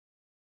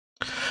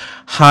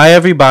Hi,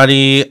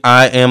 everybody.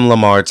 I am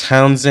Lamarr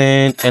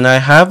Townsend, and I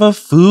have a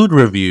food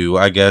review.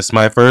 I guess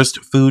my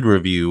first food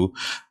review.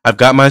 I've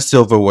got my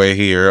silverware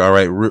here. All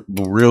right,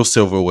 real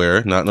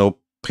silverware, not no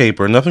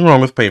paper. Nothing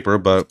wrong with paper,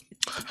 but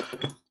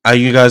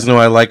you guys know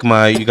I like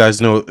my. You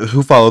guys know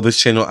who follow this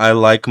channel. I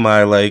like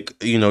my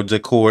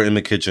decor in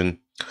the kitchen.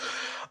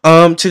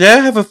 Today I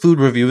have a food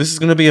review. This is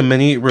gonna be a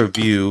mini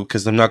review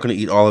because I'm not gonna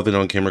eat all of it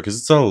on camera because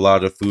it's a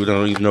lot of food. I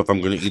don't even know if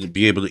I'm gonna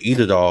be able to eat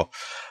it all.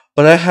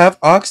 But I have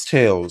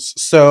oxtails.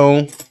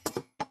 So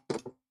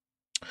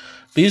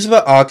these are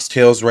the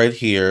oxtails right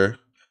here.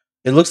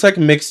 It looks like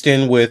mixed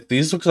in with,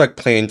 these look like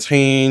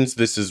plantains.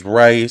 This is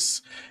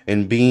rice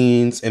and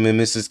beans, and then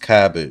this is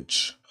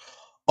cabbage.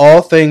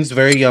 All things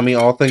very yummy,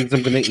 all things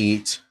I'm gonna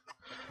eat.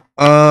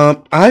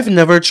 I've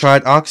never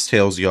tried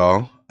oxtails,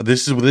 y'all.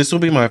 This will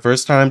be my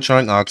first time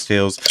trying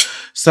oxtails.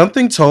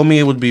 Something told me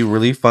it would be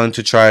really fun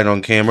to try it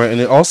on camera,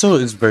 and it also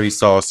is very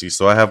saucy.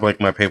 So I have like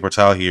my paper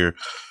towel here.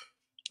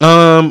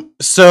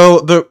 So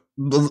the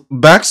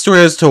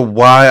backstory as to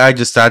why I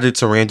decided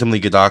to randomly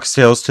get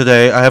oxtails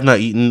today. I have not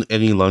eaten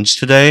any lunch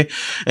today,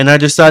 and I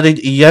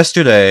decided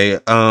yesterday,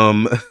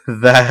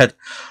 that,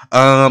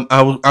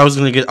 I was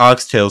gonna get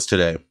oxtails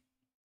today.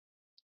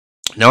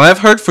 Now, I've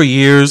heard for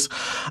years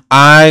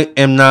I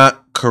am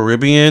not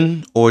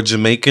Caribbean or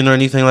Jamaican or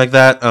anything like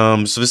that.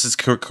 So this is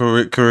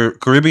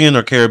Caribbean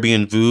or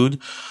Caribbean food.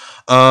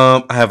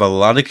 I have a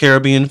lot of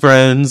Caribbean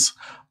friends.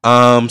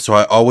 So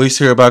I always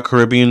hear about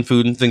Caribbean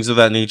food and things of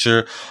that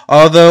nature.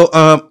 Although,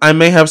 I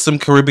may have some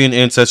Caribbean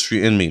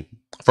ancestry in me,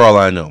 for all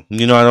I know. I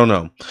don't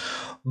know.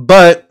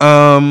 But,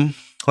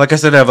 like I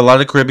said, I have a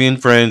lot of Caribbean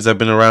friends. I've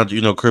been around,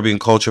 Caribbean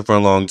culture for a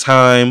long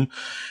time.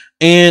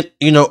 And,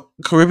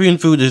 Caribbean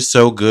food is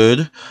so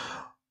good,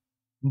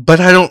 but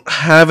I don't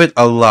have it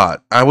a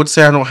lot. I would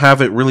say I don't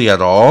have it really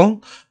at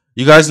all.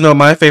 You guys know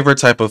my favorite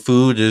type of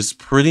food is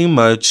pretty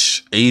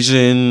much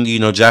Asian,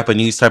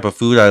 Japanese type of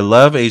food. I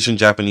love Asian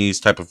Japanese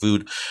type of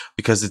food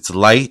because it's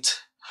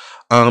light.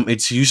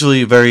 It's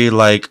usually very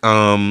like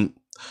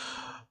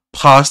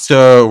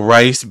pasta,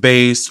 rice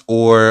based,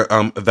 or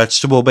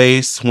vegetable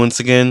based once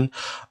again.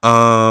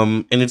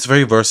 And it's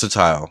very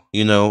versatile.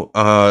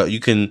 You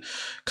can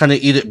kind of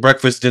eat it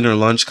breakfast, dinner,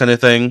 lunch kind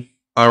of thing.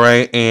 All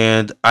right,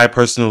 and I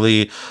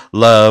personally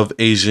love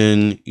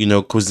Asian,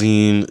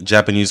 cuisine,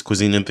 Japanese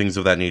cuisine, and things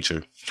of that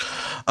nature.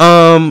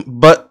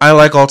 But I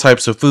like all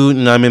types of food,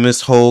 and I'm in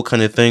this whole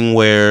kind of thing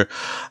where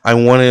I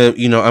want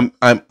to,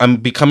 I'm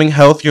becoming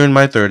healthier in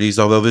my 30s,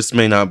 although this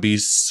may not be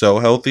so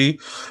healthy,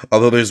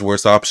 although there's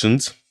worse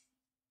options.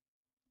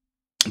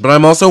 But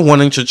I'm also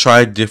wanting to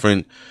try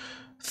different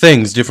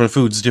things, different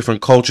foods,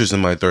 different cultures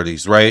in my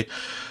 30s, right?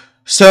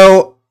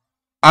 So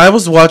I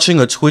was watching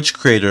a Twitch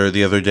creator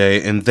the other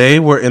day, and they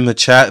were in the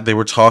chat. They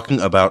were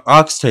talking about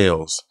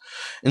oxtails.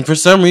 And for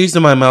some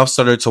reason, my mouth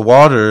started to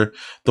water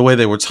the way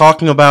they were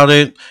talking about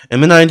it.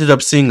 And then I ended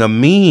up seeing a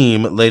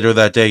meme later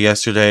that day,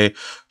 yesterday,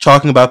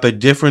 talking about the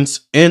difference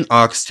in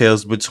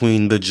oxtails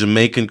between the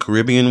Jamaican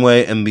Caribbean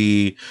way and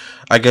the,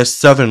 I guess,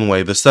 Southern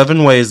way. The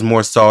Southern way is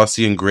more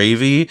saucy and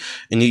gravy,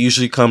 and it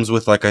usually comes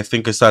with, like, I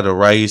think a side of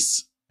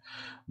rice,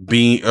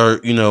 bean,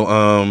 or,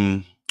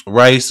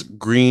 rice,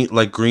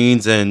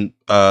 greens, and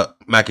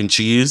mac and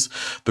cheese.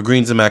 The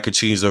greens and mac and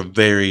cheese are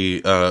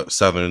very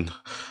Southern.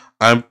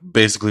 I'm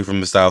basically from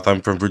the South.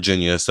 I'm from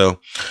Virginia. So,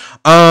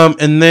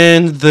 and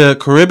then the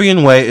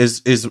Caribbean way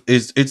is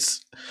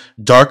it's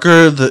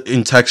darker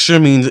in texture,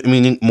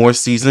 meaning more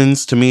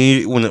seasons to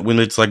me when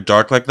it's like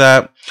dark like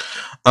that.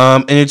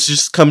 And it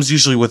just comes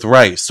usually with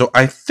rice. So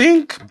I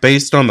think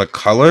based on the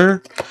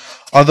color,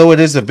 although it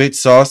is a bit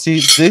saucy,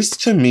 this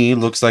to me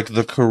looks like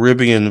the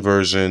Caribbean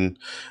version,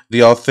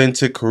 the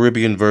authentic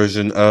Caribbean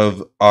version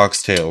of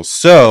oxtails.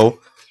 So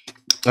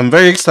I'm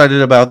very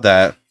excited about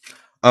that.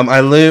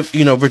 I live,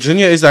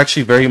 Virginia is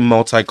actually very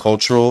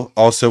multicultural.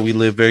 Also, we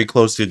live very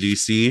close to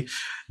DC.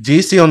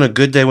 DC on a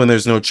good day when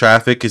there's no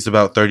traffic is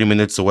about 30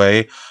 minutes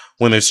away.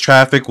 When there's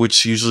traffic,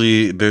 which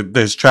usually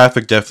there's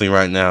traffic definitely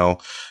right now.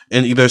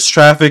 And there's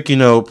traffic,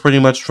 pretty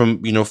much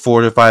from,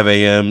 4 to 5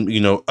 a.m.,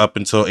 up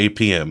until 8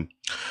 p.m.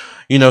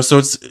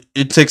 So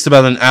it takes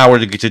about an hour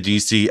to get to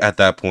DC at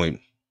that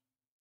point.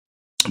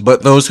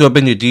 But those who have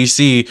been to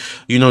DC,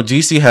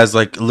 DC has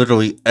like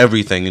literally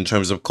everything in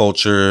terms of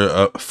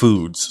culture,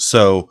 foods.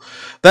 So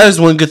that is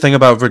one good thing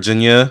about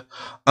Virginia.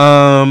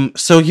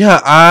 So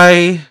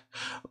yeah,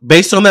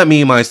 based on that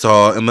meme I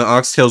saw, and the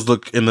oxtails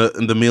look in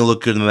the meal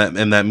look good in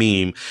that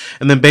meme,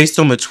 and then based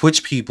on the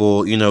Twitch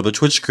people, the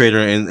Twitch creator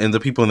and the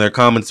people in their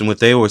comments and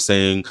what they were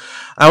saying,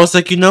 I was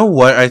like, you know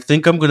what? I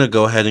think I'm gonna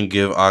go ahead and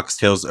give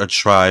oxtails a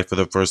try for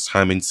the first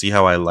time and see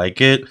how I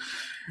like it.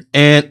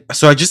 And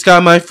so I just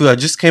got my food. I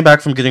just came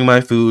back from getting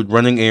my food,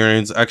 running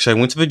errands. Actually, I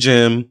went to the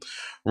gym,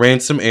 ran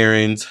some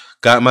errands,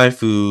 got my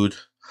food.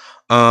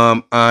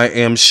 I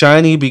am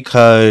shiny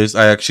because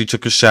I actually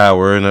took a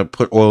shower and I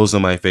put oils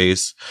on my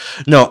face.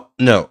 No,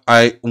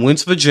 I went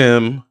to the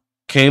gym,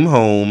 came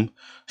home,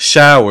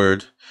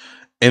 showered,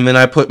 and then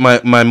I put my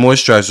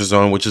moisturizers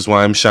on, which is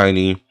why I'm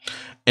shiny.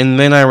 And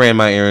then I ran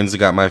my errands and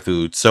got my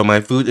food. So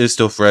my food is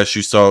still fresh.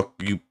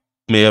 You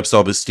may have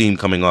saw the steam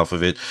coming off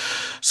of it.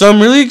 So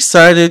I'm really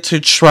excited to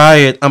try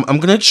it. I'm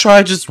gonna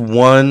try just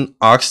one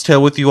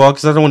oxtail with you all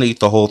because I don't want to eat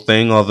the whole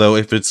thing. Although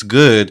if it's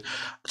good,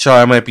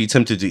 I might be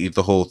tempted to eat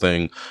the whole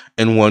thing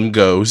in one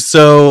go.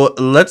 So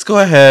let's go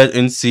ahead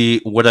and see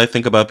what I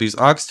think about these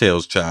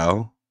oxtails,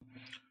 child.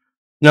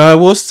 Now I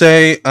will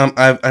say,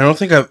 I don't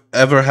think I've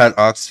ever had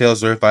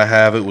oxtails, or if I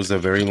have, it was a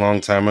very long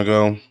time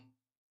ago.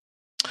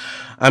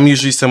 I'm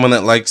usually someone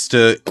that likes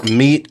to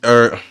meat,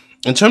 or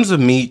in terms of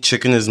meat,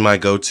 chicken is my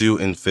go-to,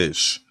 and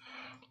fish.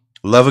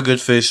 Love a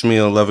good fish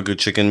meal, love a good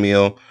chicken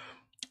meal.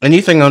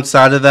 Anything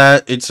outside of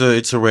that, it's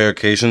a rare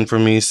occasion for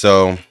me,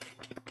 so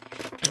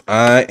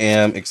I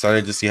am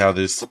excited to see how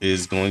this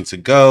is going to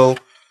go.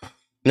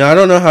 Now, I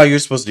don't know how you're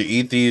supposed to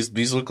eat these.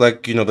 These look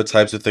like, the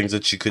types of things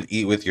that you could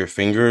eat with your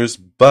fingers,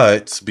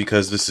 but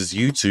because this is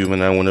YouTube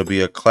and I want to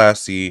be a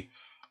classy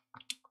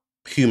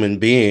human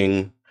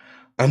being,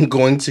 I'm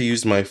going to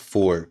use my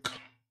fork.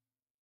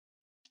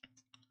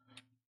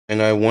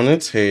 And I want to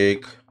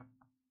take...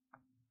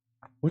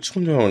 Which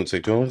one do I want to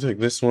take? Do I want to take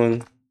this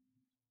one?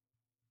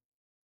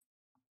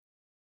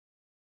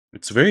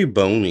 It's very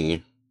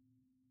bony.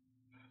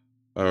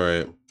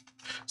 Alright.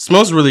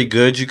 Smells really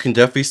good. You can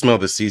definitely smell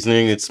the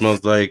seasoning. It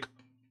smells like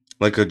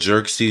a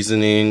jerk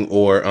seasoning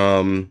or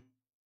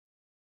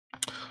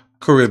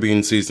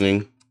Caribbean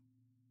seasoning.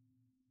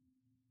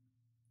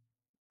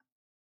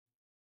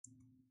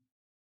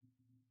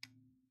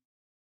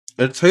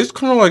 It tastes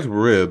kind of like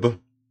rib.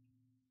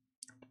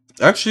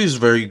 Actually, it's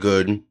very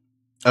good.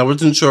 I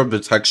wasn't sure of the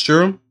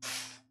texture.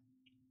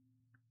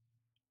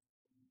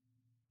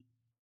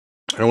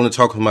 I don't want to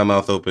talk with my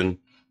mouth open.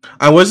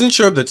 I wasn't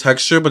sure of the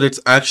texture, but it's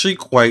actually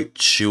quite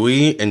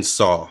chewy and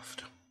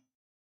soft.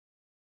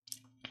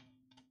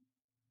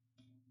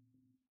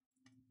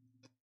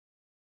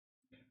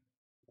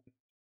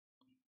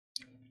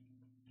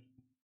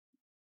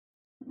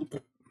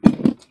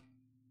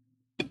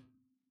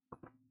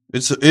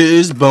 It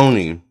is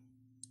bony.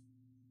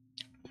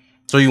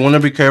 So you want to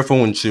be careful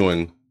when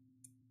chewing.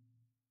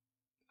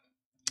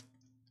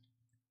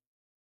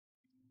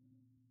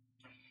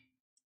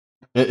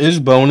 It is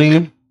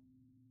bony.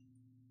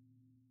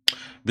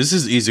 This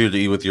is easier to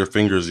eat with your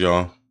fingers,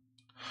 y'all.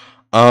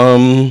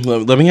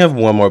 Let me have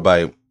one more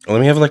bite.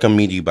 Let me have like a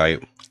meaty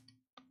bite.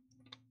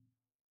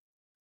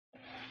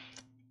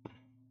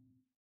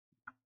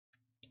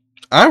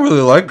 I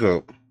really like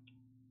it.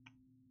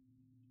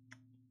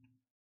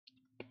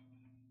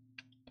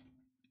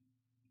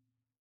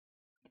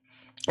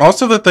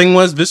 Also, the thing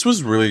was, this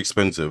was really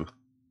expensive.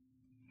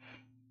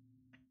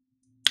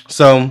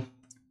 So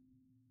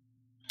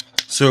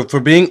for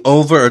being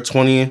over a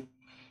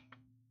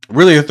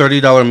really a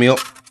 $30 meal.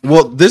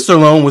 Well, this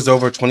alone was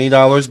over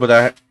 $20, but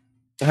I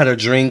had a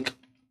drink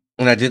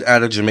and I did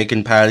add a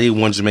Jamaican patty,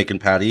 one Jamaican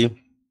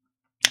patty,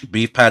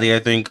 beef patty, I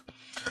think.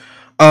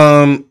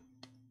 I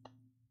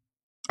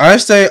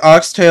say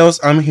oxtails,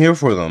 I'm here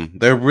for them.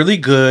 They're really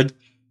good.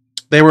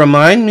 They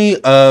remind me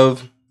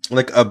of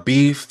like a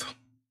beef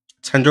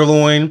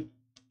tenderloin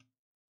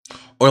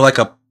or like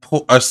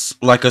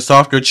like a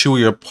softer,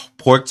 chewier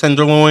pork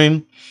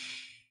tenderloin.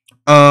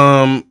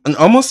 And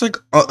almost like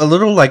a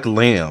little like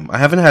lamb. I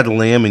haven't had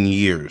lamb in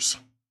years.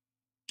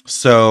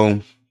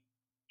 So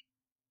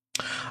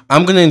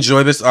I'm gonna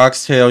enjoy this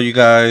oxtail, you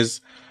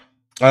guys.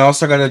 I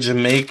also got a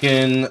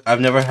Jamaican.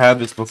 I've never had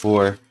this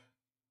before.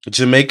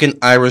 Jamaican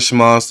Irish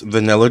Moss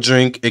vanilla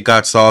drink. It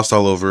got sauce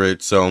all over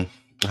it, so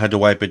I had to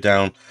wipe it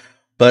down.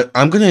 But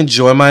I'm gonna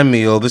enjoy my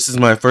meal. This is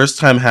my first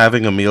time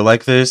having a meal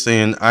like this,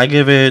 and I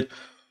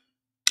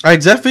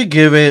definitely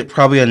give it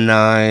probably a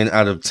 9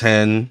 out of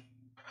 10.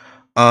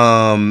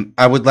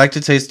 I would like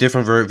to taste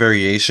different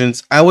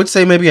variations. I would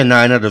say maybe a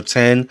 9 out of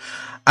 10.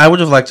 I would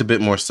have liked a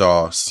bit more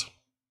sauce.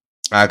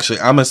 Actually,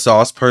 I'm a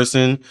sauce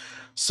person,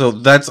 so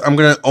I'm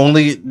gonna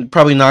only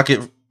probably knock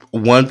it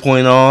 1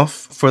 point off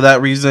for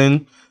that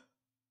reason.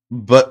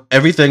 But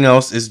everything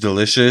else is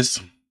delicious.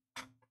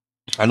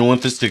 I don't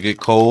want this to get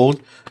cold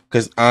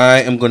because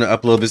I am going to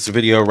upload this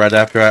video right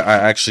after I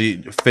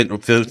actually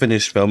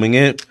finish filming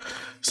it,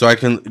 so I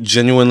can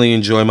genuinely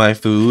enjoy my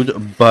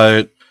food.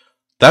 But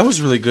that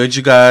was really good,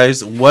 you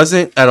guys.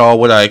 Wasn't at all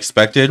what I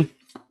expected.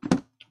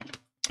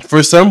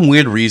 For some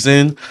weird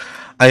reason,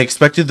 I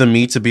expected the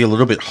meat to be a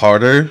little bit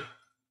harder.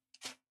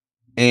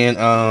 And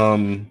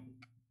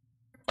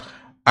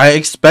I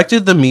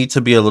expected the meat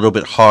to be a little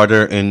bit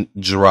harder and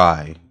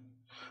dry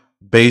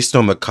based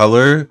on the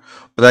color,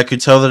 but I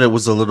could tell that it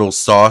was a little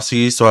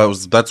saucy. So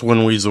that's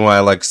one reason why I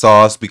like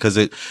sauce, because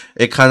it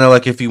kind of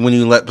like when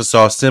you let the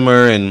sauce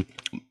simmer and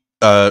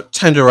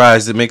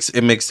tenderize, it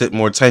makes it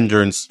more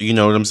tender and, you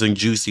know what I'm saying,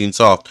 juicy and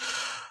soft.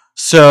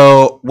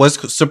 So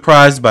was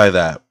surprised by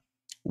that.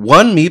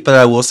 One meat that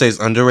I will say is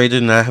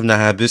underrated, and I have not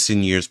had this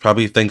in years,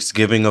 probably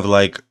Thanksgiving of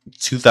like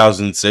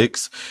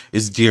 2006,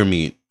 is deer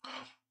meat.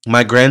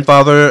 My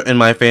grandfather and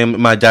my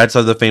dad's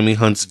side of the family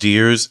hunts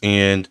deers,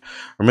 and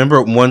I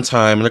remember one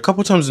time, and a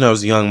couple times when I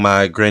was young,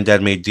 my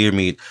granddad made deer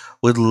meat.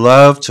 Would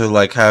love to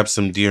like have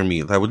some deer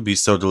meat. That would be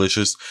so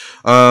delicious.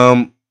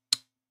 Um,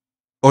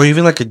 or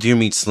even like a deer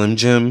meat Slim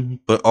Jim,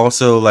 but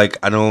also like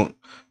I don't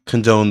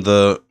condone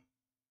the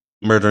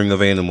murdering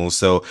of animals.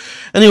 So,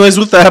 anyways,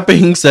 with that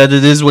being said,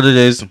 it is what it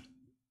is.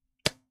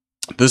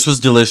 This was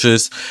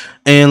delicious,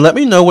 and let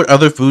me know what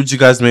other foods you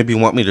guys maybe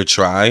want me to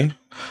try.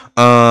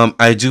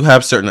 I do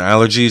have certain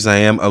allergies. I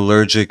am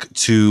allergic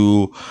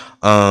to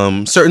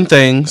certain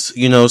things,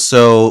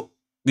 so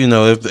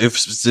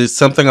if it's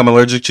something I'm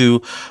allergic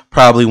to,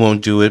 probably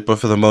won't do it. But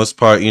for the most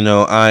part,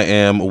 I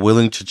am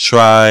willing to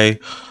try.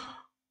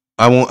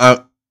 I won't.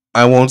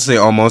 I won't say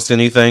almost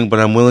anything, but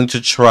I'm willing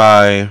to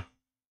try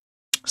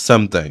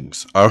some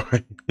things. All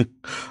right.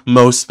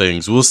 Most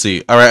things. We'll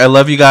see. All right. I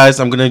love you guys.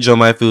 I'm going to enjoy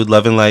my food.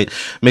 Love and light.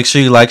 Make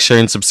sure you like, share,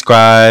 and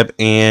subscribe.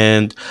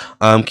 And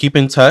keep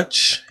in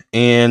touch.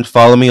 And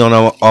follow me on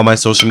all my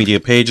social media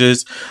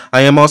pages.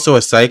 I am also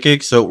a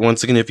psychic. So,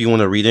 once again, if you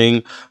want a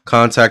reading,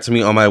 contact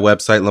me on my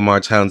website,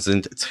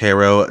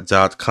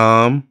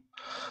 lamarrtownsendtarot.com.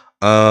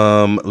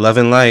 Love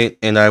and light.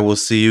 And I will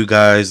see you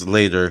guys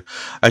later.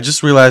 I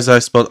just realized I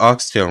spelled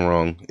oxtail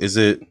wrong. Is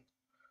it?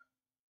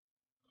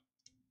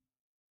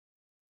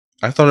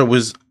 I thought it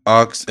was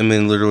ox and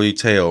then literally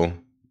tail.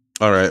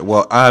 Alright,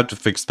 well, I have to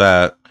fix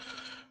that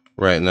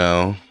right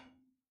now.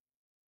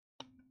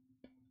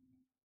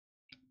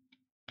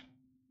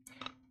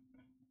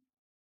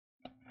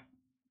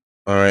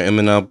 Alright, and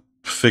then I'll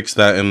fix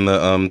that in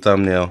the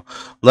thumbnail.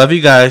 Love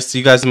you guys. See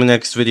you guys in the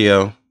next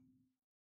video.